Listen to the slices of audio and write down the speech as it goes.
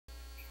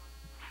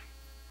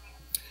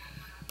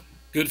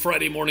Good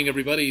Friday morning,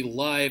 everybody.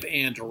 Live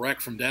and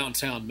direct from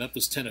downtown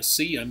Memphis,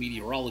 Tennessee. I'm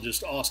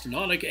meteorologist Austen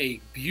Onek.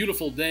 A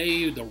beautiful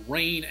day. The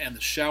rain and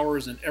the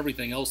showers and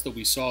everything else that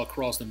we saw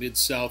across the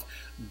Mid-South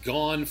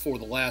gone for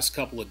the last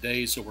couple of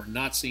days, so we're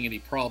not seeing any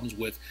problems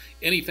with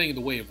anything in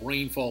the way of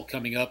rainfall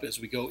coming up as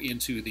we go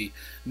into the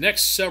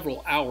next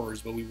several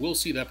hours, but we will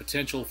see that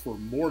potential for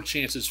more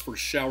chances for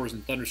showers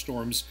and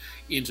thunderstorms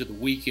into the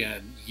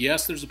weekend.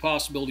 Yes, there's a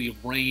possibility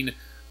of rain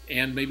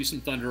and maybe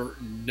some thunder.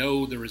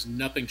 No, there is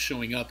nothing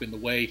showing up in the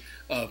way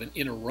of an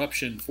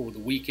interruption for the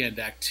weekend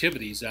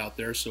activities out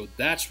there, so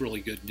that's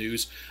really good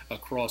news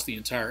across the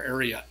entire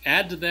area.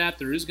 Add to that,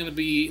 there is going to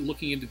be,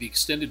 looking into the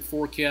extended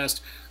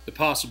forecast, the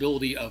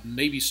possibility of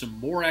maybe some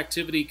more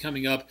activity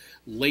coming up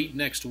late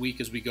next week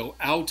as we go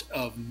out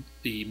of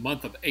the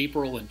month of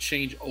April and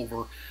change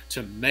over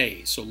to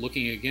May. So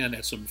looking again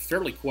at some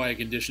fairly quiet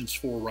conditions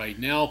for right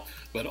now,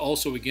 but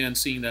also again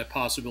seeing that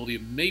possibility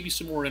of maybe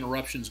some more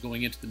interruptions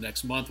going into the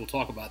next month. We'll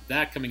talk about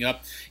that coming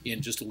up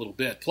in just a little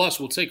bit. Plus,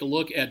 we'll take a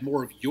look at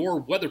more of your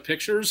weather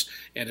pictures,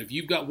 and if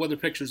you've got weather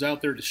pictures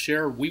out there to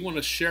share, we want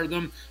to share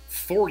them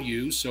for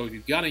you. So if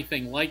you've got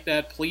anything like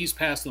that, please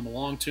pass them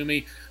along to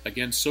me.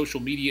 Again, social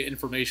media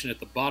information at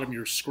the bottom of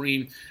your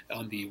screen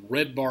on the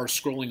red bar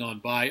scrolling on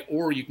by,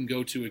 or you can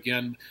go to,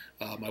 again,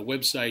 my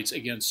websites,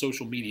 again,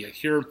 social media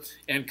here,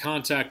 and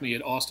contact me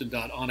at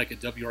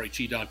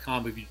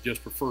austin.onek@wreg.com if you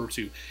just prefer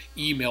to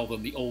email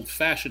them the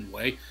old-fashioned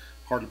way.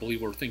 Hard to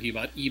believe we're thinking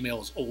about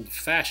email as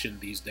old-fashioned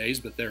these days,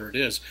 but there it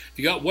is. If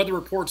you got weather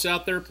reports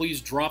out there,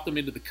 please drop them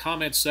into the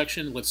comments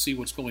section. Let's see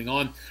what's going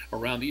on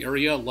around the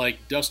area,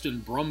 like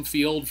Dustin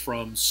Brumfield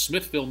from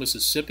Smithville,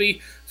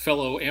 Mississippi,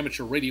 fellow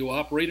amateur radio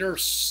operator.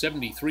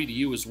 73 to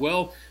you as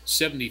well.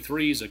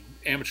 73 is an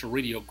amateur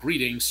radio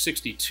greeting.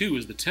 62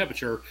 is the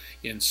temperature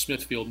in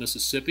Smithfield,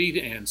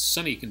 Mississippi, and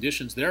sunny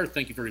conditions there.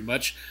 Thank you very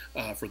much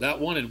for that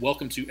one, and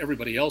welcome to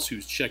everybody else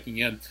who's checking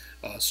in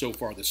so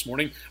far this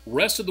morning.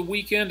 Rest of the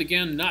weekend,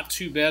 again, not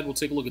too bad. We'll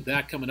take a look at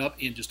that coming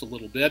up in just a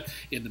little bit.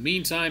 In the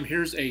meantime,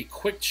 here's a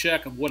quick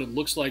check of what it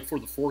looks like for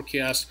the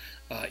forecast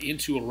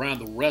into around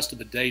the rest of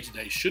the day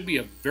today. Should be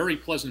a very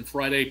pleasant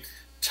Friday.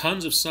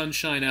 Tons of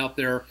sunshine out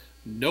there.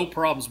 No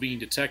problems being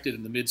detected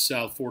in the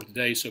Mid-South for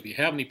today. So if you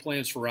have any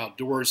plans for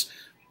outdoors,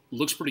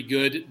 looks pretty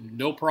good.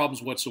 No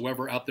problems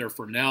whatsoever out there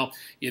for now.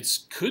 It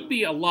could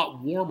be a lot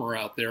warmer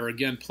out there.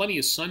 Again, plenty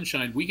of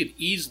sunshine. We could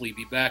easily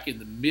be back in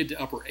the mid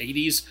to upper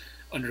 80s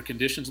under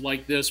conditions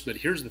like this. But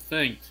here's the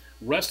thing.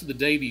 Rest of the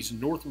day, these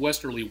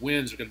northwesterly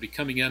winds are going to be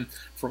coming in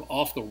from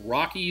off the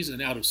Rockies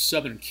and out of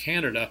southern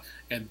Canada,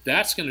 and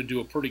that's going to do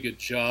a pretty good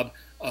job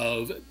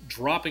of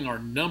dropping our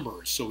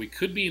numbers. So we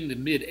could be in the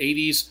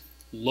mid-80s.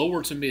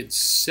 Lower to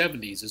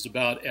mid-70s is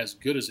about as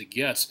good as it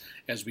gets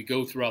as we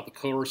go throughout the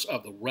course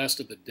of the rest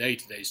of the day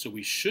today. So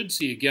we should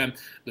see, again,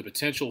 the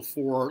potential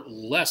for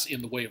less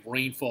in the way of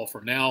rainfall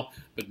for now,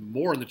 but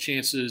more in the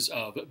chances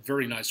of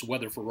very nice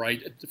weather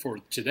for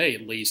today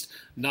at least.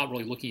 Not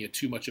really looking at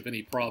too much of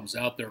any problems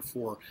out there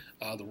for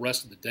the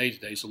rest of the day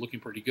today, so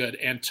looking pretty good.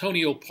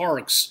 Antonio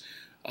Parks,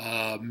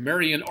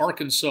 Marion,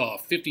 Arkansas,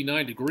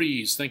 59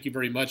 degrees. Thank you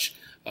very much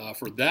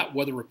for that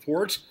weather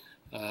report.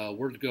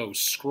 Where'd it go?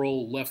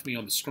 Scroll left me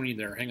on the screen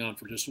there. Hang on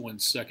for just 1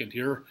 second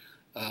here.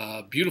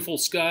 Beautiful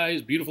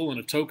skies, beautiful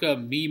in Atoka,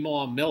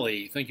 Meemaw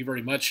Melly. Thank you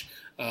very much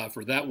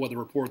for that weather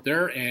report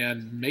there.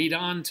 And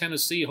Medan,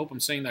 Tennessee, I hope I'm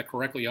saying that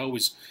correctly. I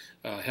always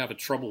have a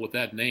trouble with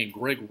that name.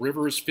 Greg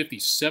Rivers,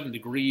 57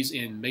 degrees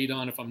in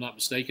Medan, if I'm not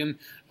mistaken.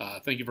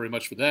 Thank you very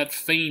much for that.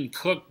 Fane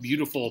Cook,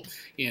 beautiful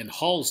in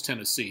Halls,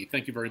 Tennessee.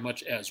 Thank you very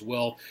much as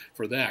well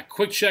for that.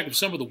 Quick check of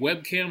some of the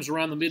webcams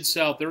around the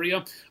Mid-South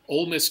area.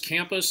 Ole Miss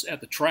campus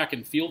at the track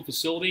and field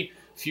facility.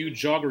 Few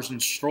joggers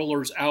and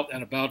strollers out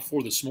and about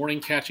for this morning,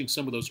 catching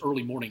some of those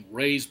early morning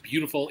rays.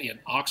 Beautiful in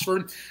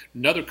Oxford.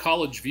 Another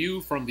college view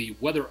from the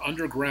Weather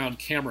Underground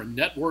camera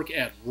network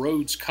at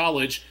Rhodes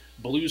College.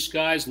 Blue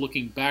skies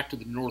looking back to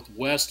the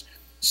northwest.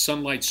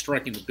 Sunlight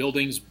striking the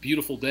buildings.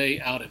 Beautiful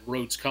day out at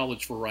Rhodes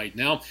College for right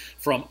now.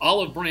 From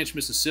Olive Branch,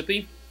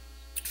 Mississippi,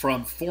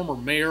 from former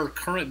mayor,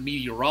 current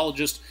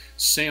meteorologist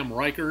Sam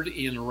Reichard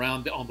in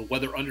around on the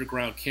Weather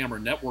Underground camera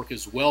network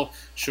as well,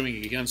 showing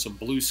again some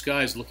blue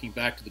skies looking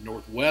back to the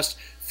northwest.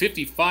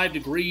 55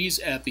 degrees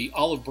at the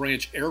Olive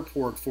Branch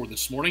Airport for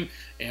this morning,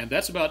 and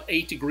that's about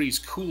 8 degrees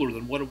cooler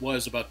than what it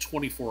was about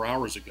 24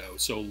 hours ago.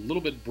 So a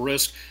little bit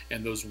brisk,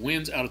 and those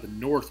winds out of the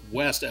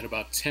northwest at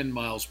about 10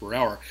 miles per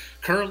hour.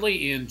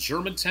 Currently in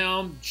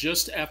Germantown,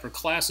 just after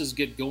classes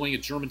get going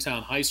at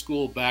Germantown High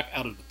School, back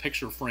out of the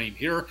picture frame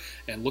here,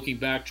 and looking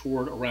back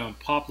toward around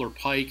Poplar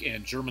Pike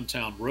and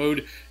Germantown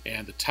Road,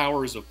 and the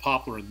towers of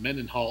Poplar and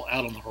Mendenhall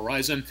out on the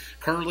horizon.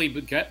 Currently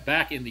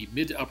back in the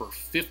mid to upper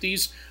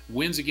 50s.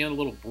 Winds again a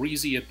little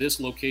breezy at this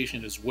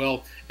location as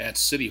well at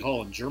City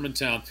Hall in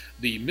Germantown.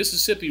 The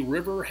Mississippi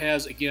River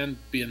has again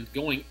been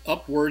going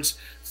upwards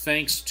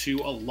thanks to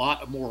a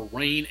lot more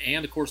rain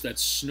and, of course, that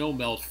snow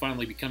melt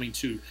finally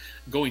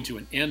going to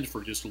an end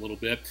for just a little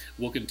bit.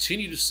 We'll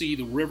continue to see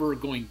the river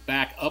going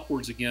back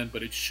upwards again,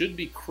 but it should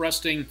be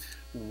cresting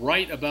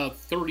right about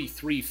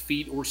 33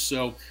 feet or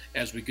so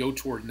as we go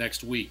toward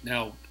next week.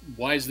 Now,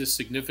 why is this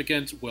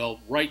significant? Well,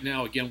 right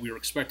now, again, we are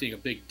expecting a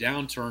big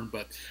downturn,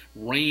 but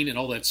rain and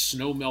all that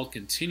snow melt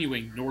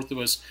continuing north of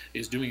us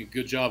is doing a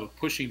good job of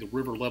pushing the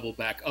river level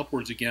back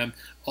upwards again.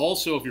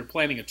 Also, if you're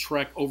planning a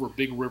trek over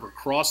Big River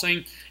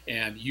Crossing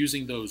and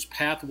using those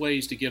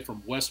pathways to get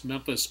from West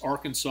Memphis,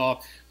 Arkansas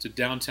to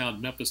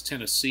downtown Memphis,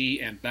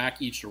 Tennessee and back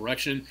each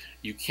direction,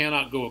 you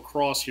cannot go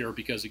across here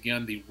because,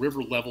 again, the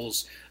river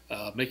levels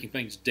making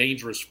things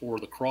dangerous for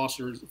the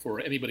crossers, for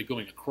anybody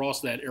going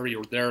across that area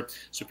there.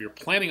 So if you're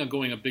planning on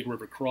going a Big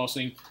River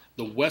Crossing,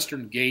 the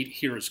western gate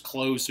here is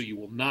closed, so you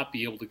will not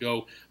be able to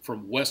go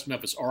from West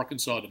Memphis,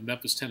 Arkansas to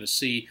Memphis,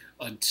 Tennessee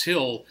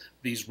until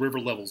these river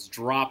levels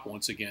drop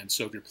once again.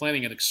 So if you're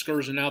planning an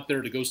excursion out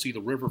there to go see the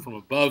river from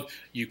above,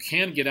 you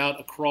can get out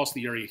across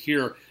the area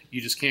here. You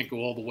just can't go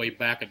all the way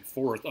back and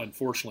forth,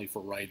 unfortunately,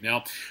 for right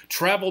now.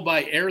 Travel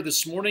by air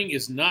this morning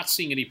is not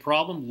seeing any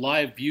problem.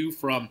 Live view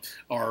from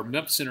our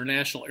Memphis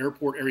International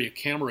Airport area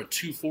camera at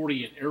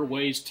 240 and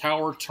Airways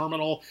Tower,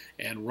 Terminal,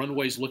 and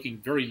runways looking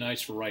very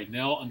nice for right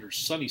now under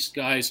sunny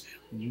skies.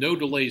 No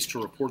delays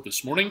to report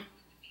this morning.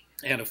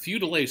 And a few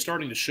delays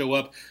starting to show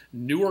up.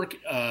 Newark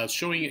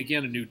showing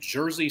again in New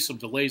Jersey some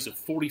delays of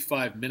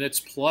 45 minutes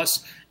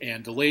plus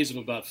and delays of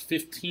about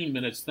 15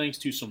 minutes thanks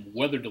to some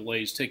weather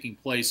delays taking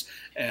place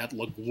at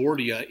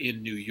LaGuardia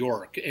in New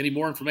York. Any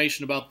more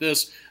information about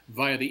this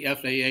via the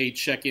FAA,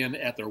 check in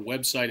at their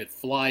website at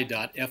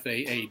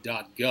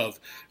fly.faa.gov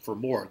for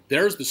more.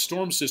 There's the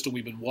storm system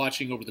we've been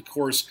watching over the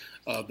course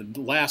of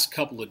the last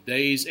couple of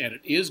days, and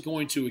it is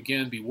going to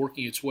again be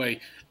working its way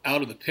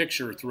out of the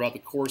picture throughout the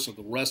course of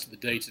the rest of the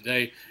day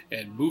today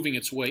and moving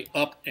its way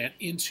up and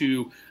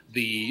into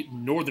the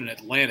northern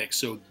Atlantic.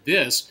 So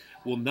this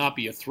will not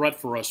be a threat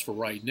for us for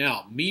right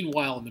now.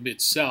 Meanwhile, in the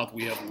Mid-South,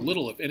 we have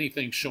little, if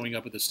anything, showing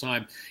up at this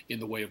time in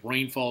the way of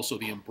rainfall, so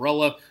the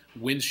umbrella,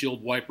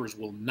 windshield wipers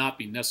will not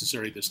be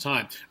necessary this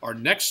time. Our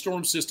next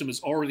storm system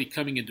is already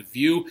coming into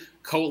view,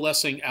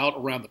 coalescing out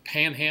around the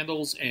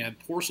panhandles and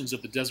portions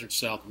of the desert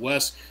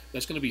Southwest.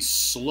 That's going to be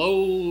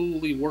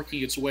slowly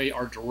working its way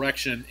our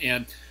direction,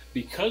 and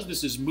because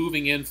this is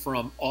moving in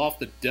from off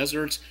the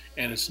desert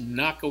and it's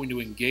not going to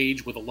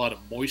engage with a lot of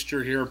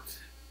moisture here,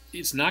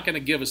 it's not going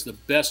to give us the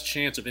best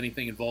chance of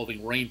anything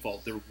involving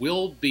rainfall. There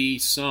will be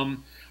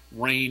some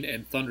rain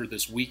and thunder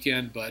this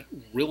weekend, but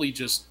really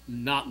just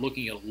not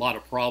looking at a lot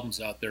of problems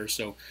out there.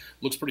 So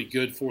looks pretty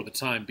good for the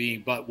time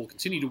being, but we'll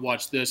continue to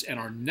watch this. And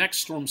our next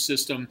storm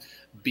system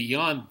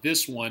beyond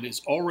this one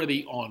is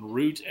already en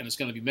route, and it's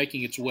going to be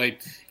making its way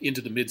into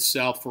the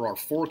Mid-South for our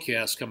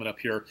forecast coming up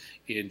here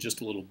in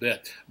just a little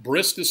bit.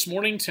 Brisk this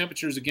morning,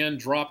 temperatures again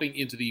dropping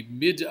into the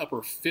mid to upper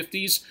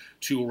 50s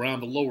to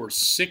around the lower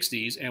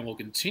 60s, and we'll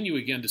continue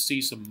again to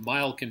see some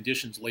mild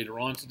conditions later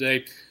on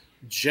today.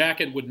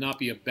 Jacket would not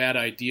be a bad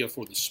idea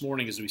for this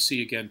morning as we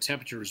see again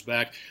temperatures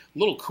back. A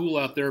little cool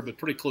out there, but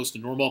pretty close to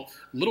normal.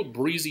 A little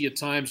breezy at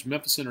times.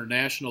 Memphis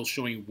International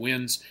showing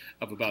winds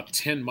of about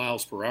 10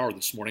 miles per hour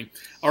this morning.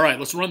 All right,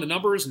 let's run the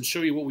numbers and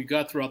show you what we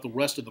got throughout the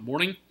rest of the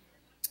morning.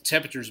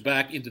 Temperatures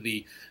back into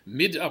the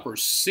mid to upper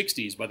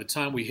 60s by the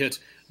time we hit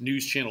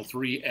News Channel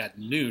 3 at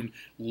noon.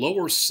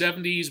 Lower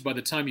 70s by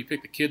the time you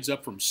pick the kids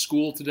up from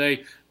school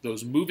today.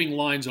 Those moving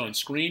lines on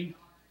screen,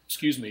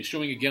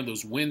 showing again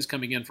those winds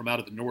coming in from out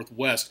of the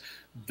northwest.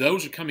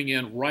 Those are coming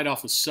in right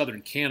off of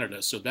southern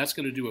Canada, so that's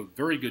going to do a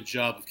very good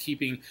job of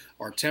keeping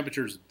our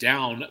temperatures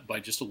down by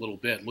just a little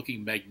bit.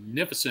 Looking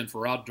magnificent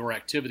for outdoor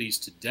activities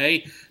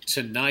today,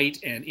 tonight,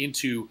 and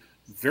into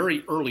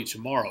very early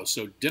tomorrow.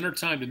 So dinner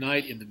time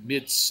tonight in the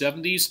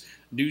mid-70s,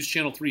 News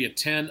Channel 3 at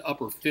 10,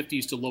 upper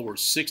 50s to lower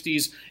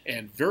 60s,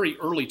 and very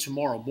early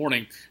tomorrow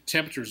morning,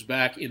 temperatures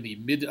back in the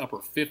mid to upper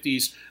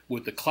 50s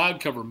with the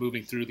cloud cover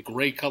moving through. The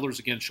gray colors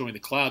again showing the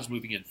clouds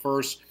moving in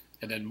first,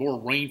 and then more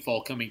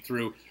rainfall coming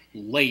through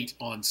late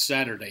on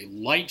Saturday.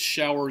 Light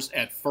showers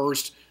at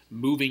first,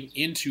 moving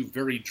into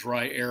very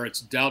dry air. It's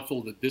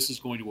doubtful that this is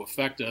going to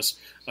affect us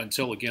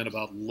until, again,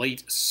 about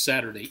late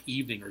Saturday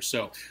evening or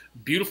so.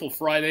 Beautiful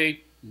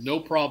Friday,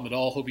 no problem at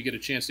all. Hope you get a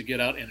chance to get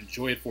out and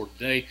enjoy it for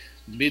today.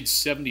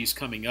 Mid-70s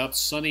coming up.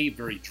 Sunny,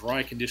 very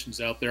dry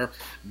conditions out there.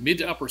 Mid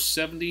to upper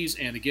 70s,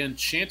 and again,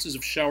 chances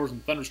of showers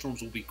and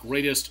thunderstorms will be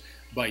greatest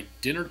by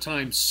dinner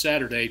time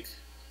Saturday.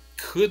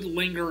 Could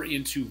linger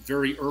into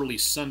very early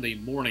Sunday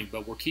morning,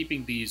 but we're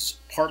keeping these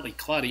partly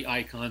cloudy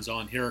icons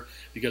on here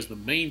because the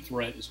main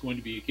threat is going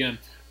to be, again,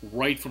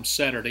 right from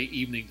Saturday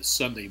evening to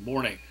Sunday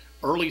morning.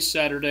 Early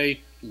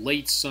Saturday,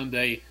 late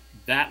Sunday,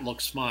 that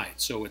looks fine.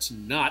 So it's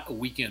not a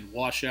weekend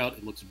washout.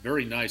 It looks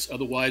very nice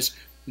otherwise.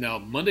 Now,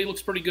 Monday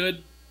looks pretty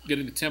good,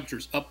 getting the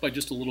temperatures up by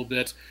just a little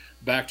bit,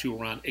 back to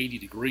around 80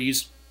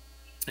 degrees.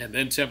 And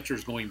then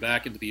temperatures going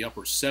back into the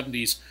upper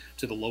 70s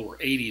to the lower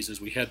 80s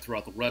as we head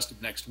throughout the rest of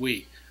next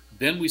week.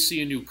 Then we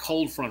see a new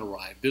cold front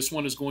arrive. This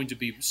one is going to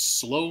be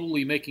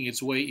slowly making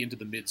its way into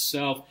the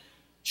Mid-South.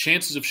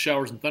 Chances of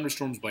showers and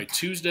thunderstorms by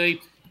Tuesday,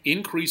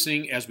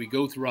 increasing as we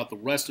go throughout the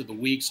rest of the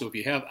week. So if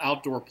you have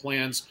outdoor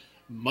plans,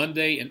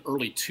 Monday and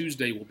early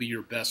Tuesday will be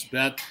your best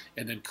bet,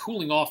 and then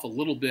cooling off a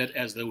little bit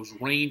as those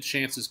rain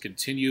chances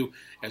continue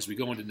as we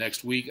go into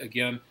next week.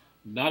 Again,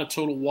 not a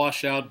total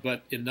washout,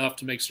 but enough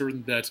to make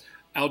certain that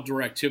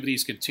outdoor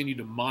activities continue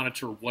to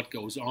monitor what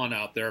goes on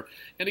out there.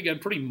 And again,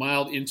 pretty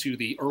mild into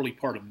the early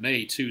part of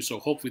May, too, so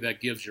hopefully that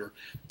gives your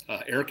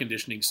air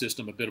conditioning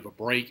system a bit of a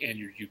break and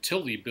your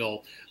utility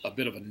bill a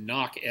bit of a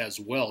knock as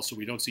well, so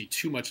we don't see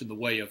too much in the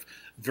way of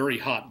very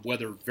hot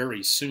weather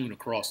very soon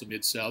across the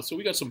Mid-South. So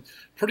we got some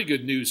pretty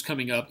good news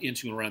coming up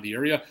into and around the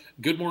area.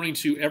 Good morning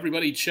to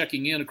everybody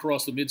checking in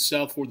across the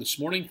Mid-South for this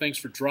morning. Thanks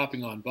for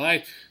dropping on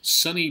by.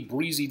 Sunny,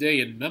 breezy day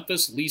in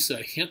Memphis. Lisa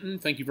Hinton,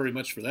 thank you very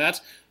much for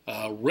that.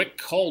 Rick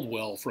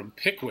Caldwell from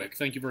Pickwick,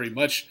 thank you very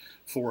much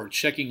for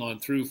checking on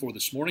through for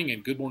this morning,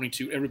 and good morning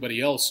to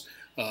everybody else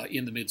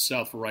in the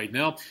Mid-South for right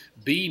now.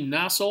 B.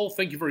 Nassel,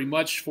 thank you very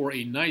much for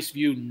a nice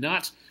view,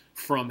 not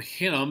from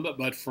him,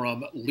 but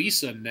from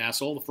Lisa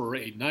Nassel, for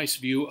a nice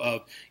view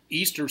of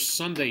Easter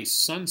Sunday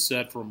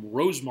sunset from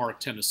Rosemark,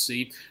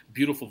 Tennessee.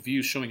 Beautiful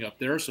view showing up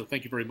there, so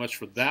thank you very much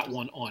for that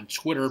one on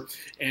Twitter.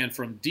 And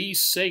from D.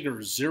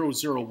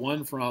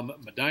 Sager001 from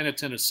Medina,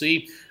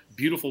 Tennessee,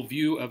 beautiful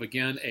view of,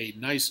 again, a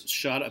nice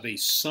shot of a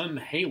sun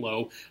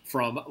halo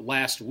from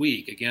last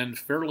week. Again,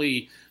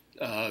 fairly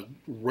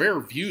rare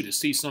view to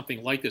see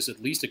something like this,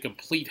 at least a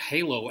complete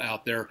halo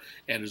out there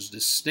and as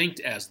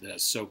distinct as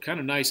this. So kind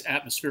of nice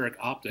atmospheric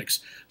optics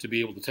to be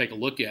able to take a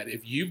look at.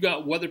 If you've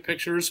got weather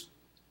pictures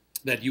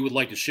that you would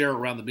like to share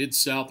around the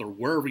Mid-South or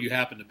wherever you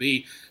happen to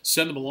be,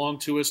 send them along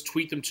to us,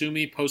 tweet them to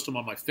me, post them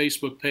on my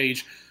Facebook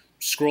page,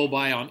 scroll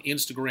by on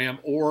Instagram,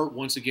 or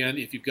once again,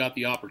 if you've got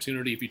the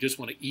opportunity, if you just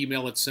want to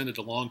email it, send it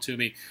along to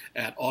me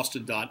at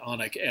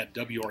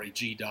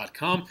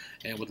austen.onek@WREG.com,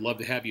 and would love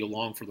to have you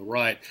along for the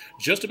ride.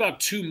 Just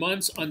about 2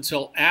 months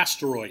until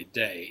Asteroid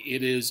Day.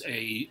 It is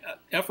an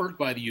effort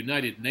by the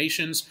United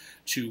Nations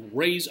to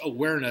raise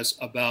awareness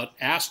about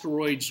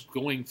asteroids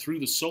going through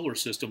the solar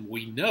system.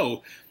 We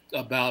know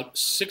about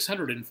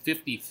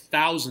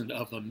 650,000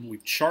 of them.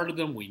 We've charted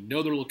them. We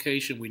know their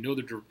location. We know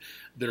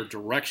their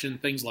direction,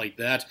 things like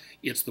that.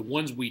 It's the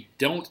ones we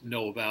don't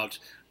know about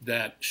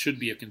that should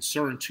be a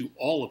concern to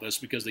all of us,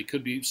 because they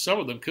could be,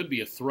 some of them could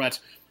be a threat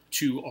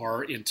to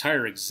our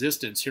entire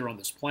existence here on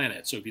this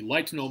planet. So if you'd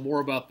like to know more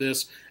about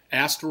this,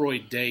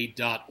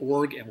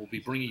 asteroidday.org, and we'll be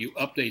bringing you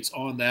updates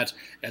on that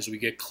as we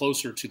get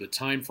closer to the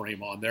time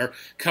frame on there.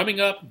 Coming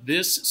up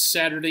this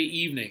Saturday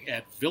evening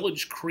at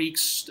Village Creek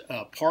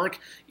Park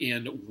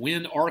in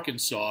Wynne,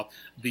 Arkansas,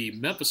 the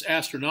Memphis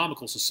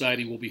Astronomical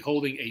Society will be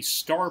holding a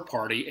star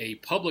party, a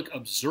public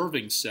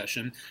observing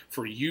session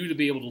for you to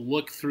be able to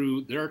look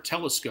through their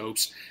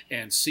telescopes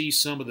and see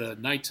some of the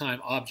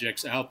nighttime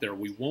objects out there.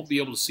 We won't be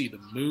able to see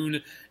the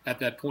moon at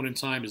that point in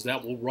time, as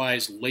that will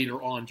rise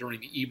later on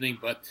during the evening,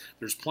 but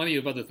there's plenty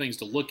of other things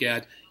to look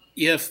at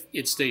if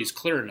it stays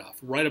clear enough.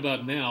 Right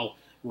about now,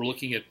 we're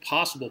looking at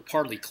possible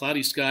partly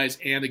cloudy skies,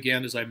 and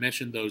again, as I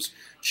mentioned, those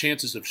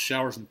chances of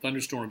showers and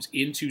thunderstorms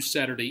into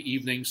Saturday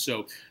evening.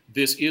 So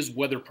this is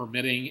weather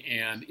permitting,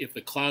 and if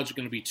the clouds are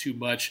going to be too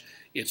much,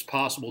 it's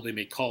possible they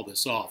may call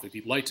this off. If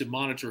you'd like to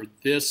monitor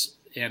this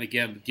and,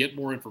 again, get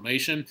more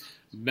information,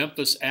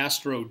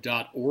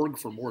 memphisastro.org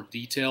for more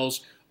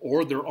details,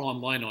 or they're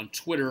online on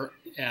Twitter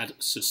at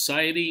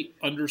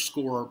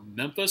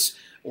society_Memphis,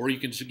 or you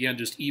can, again,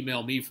 just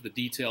email me for the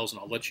details,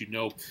 and I'll let you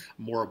know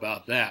more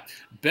about that.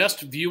 Best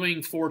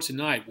viewing for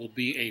tonight will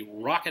be a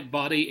rocket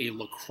body, a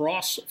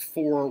Lacrosse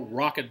 4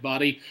 rocket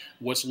body,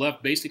 what's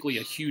left basically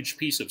a huge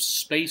piece of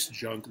space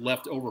junk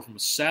left over from a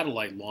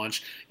satellite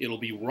launch. It'll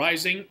be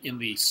rising in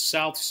the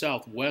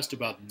south-southwest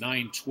about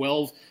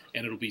 9:12,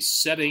 and it'll be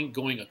setting,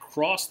 going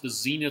across the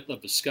zenith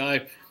of the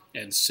sky,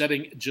 and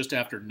setting just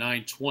after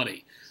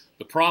 9:20.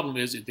 The problem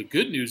is, the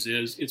good news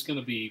is, it's going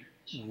to be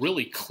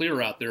really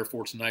clear out there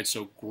for tonight,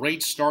 so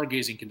great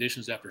stargazing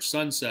conditions after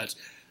sunsets.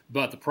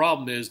 But the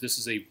problem is, this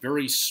is a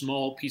very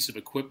small piece of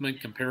equipment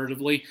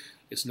comparatively.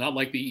 It's not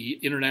like the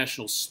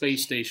International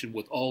Space Station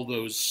with all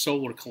those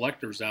solar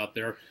collectors out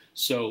there.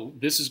 So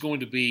this is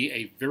going to be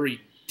a very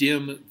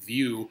dim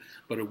view,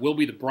 but it will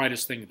be the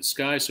brightest thing in the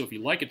sky. So if you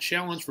like a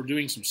challenge for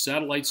doing some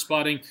satellite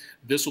spotting,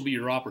 this will be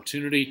your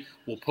opportunity.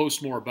 We'll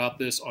post more about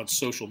this on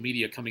social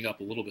media coming up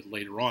a little bit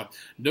later on.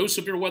 No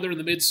severe weather in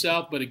the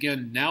Mid-South, but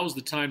again, now's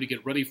the time to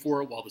get ready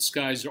for it while the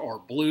skies are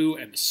blue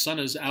and the sun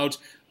is out.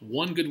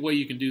 One good way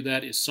you can do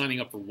that is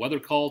signing up for Weather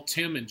Call.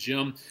 Tim and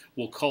Jim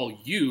will call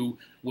you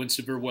when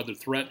severe weather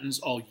threatens.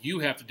 All you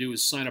have to do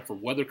is sign up for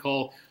Weather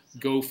Call.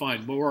 Go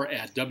find more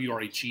at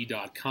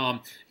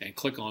WREG.com and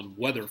click on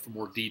weather for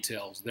more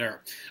details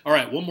there. All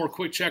right, one more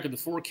quick check of the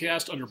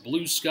forecast. Under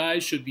blue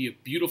skies, should be a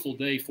beautiful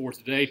day for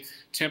today.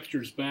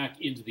 Temperatures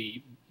back into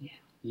the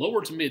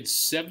lower to mid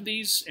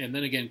 70s, and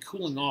then again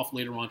cooling off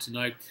later on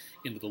tonight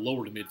into the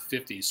lower to mid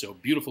 50s. So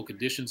beautiful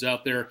conditions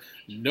out there.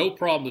 No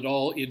problem at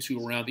all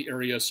into around the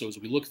area. So as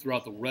we look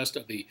throughout the rest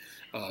of the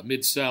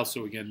Mid-South,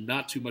 so again,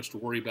 not too much to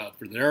worry about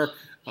for there.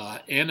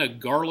 Anna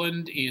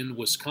Garland in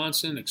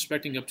Wisconsin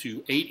expecting up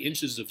to 8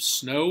 inches of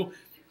snow.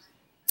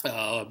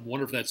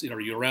 Wonder if that's, are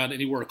you around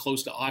anywhere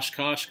close to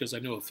Oshkosh? Because I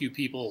know a few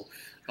people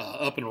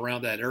up and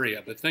around that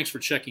area. But thanks for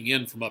checking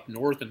in from up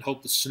north, and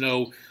hope the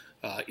snow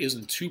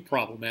isn't too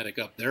problematic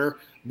up there.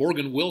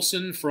 Morgan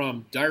Wilson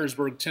from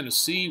Dyersburg,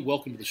 Tennessee,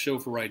 welcome to the show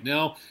for right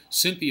now.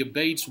 Cynthia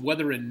Bates,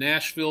 weather in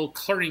Nashville,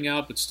 clearing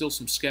out, but still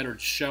some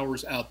scattered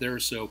showers out there,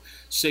 so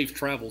safe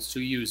travels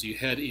to you as you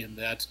head in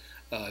that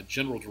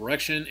general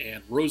direction.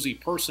 And Rosie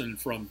Person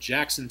from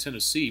Jackson,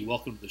 Tennessee,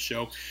 welcome to the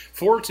show.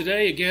 For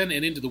today, again,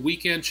 and into the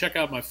weekend, check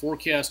out my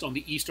forecast on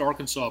the East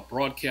Arkansas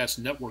Broadcast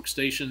Network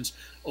stations,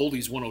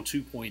 Oldies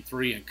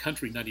 102.3 and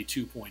Country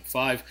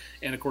 92.5.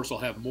 And, of course, I'll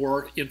have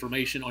more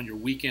information on your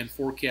weekend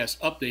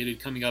forecast updated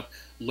coming up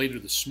later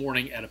this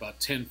morning at about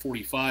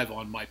 10:45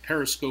 on my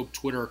Periscope,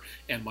 Twitter,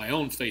 and my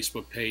own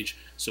Facebook page.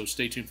 So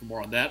stay tuned for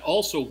more on that.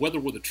 Also, weather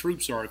where the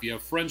troops are. If you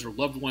have friends or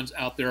loved ones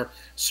out there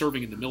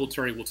serving in the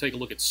military, we'll take a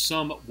look at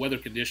some weather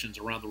conditions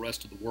around the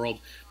rest of the world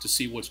to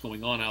see what's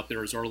going on out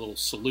there as our little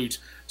salute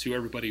to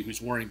everybody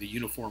who's wearing the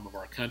uniform of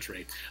our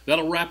country.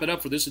 That'll wrap it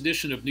up for this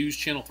edition of News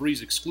Channel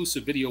 3's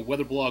exclusive video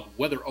weather blog,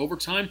 Weather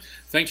Overtime.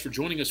 Thanks for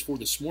joining us for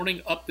this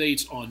morning.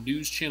 Updates on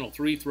News Channel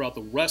 3 throughout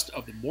the rest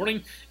of the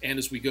morning, and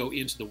as we go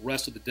into the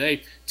rest of the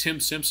day, Tim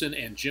Simpson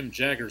and Jim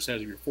Jaggers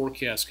has your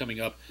forecast coming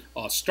up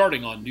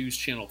starting on News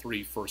Channel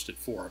 3 first at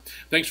 4.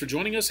 Thanks for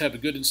joining us. Have a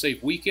good and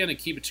safe weekend, and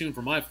keep it tuned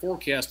for my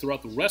forecast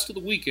throughout the rest of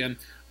the weekend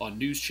on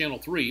News Channel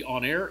 3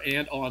 on air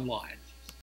and online.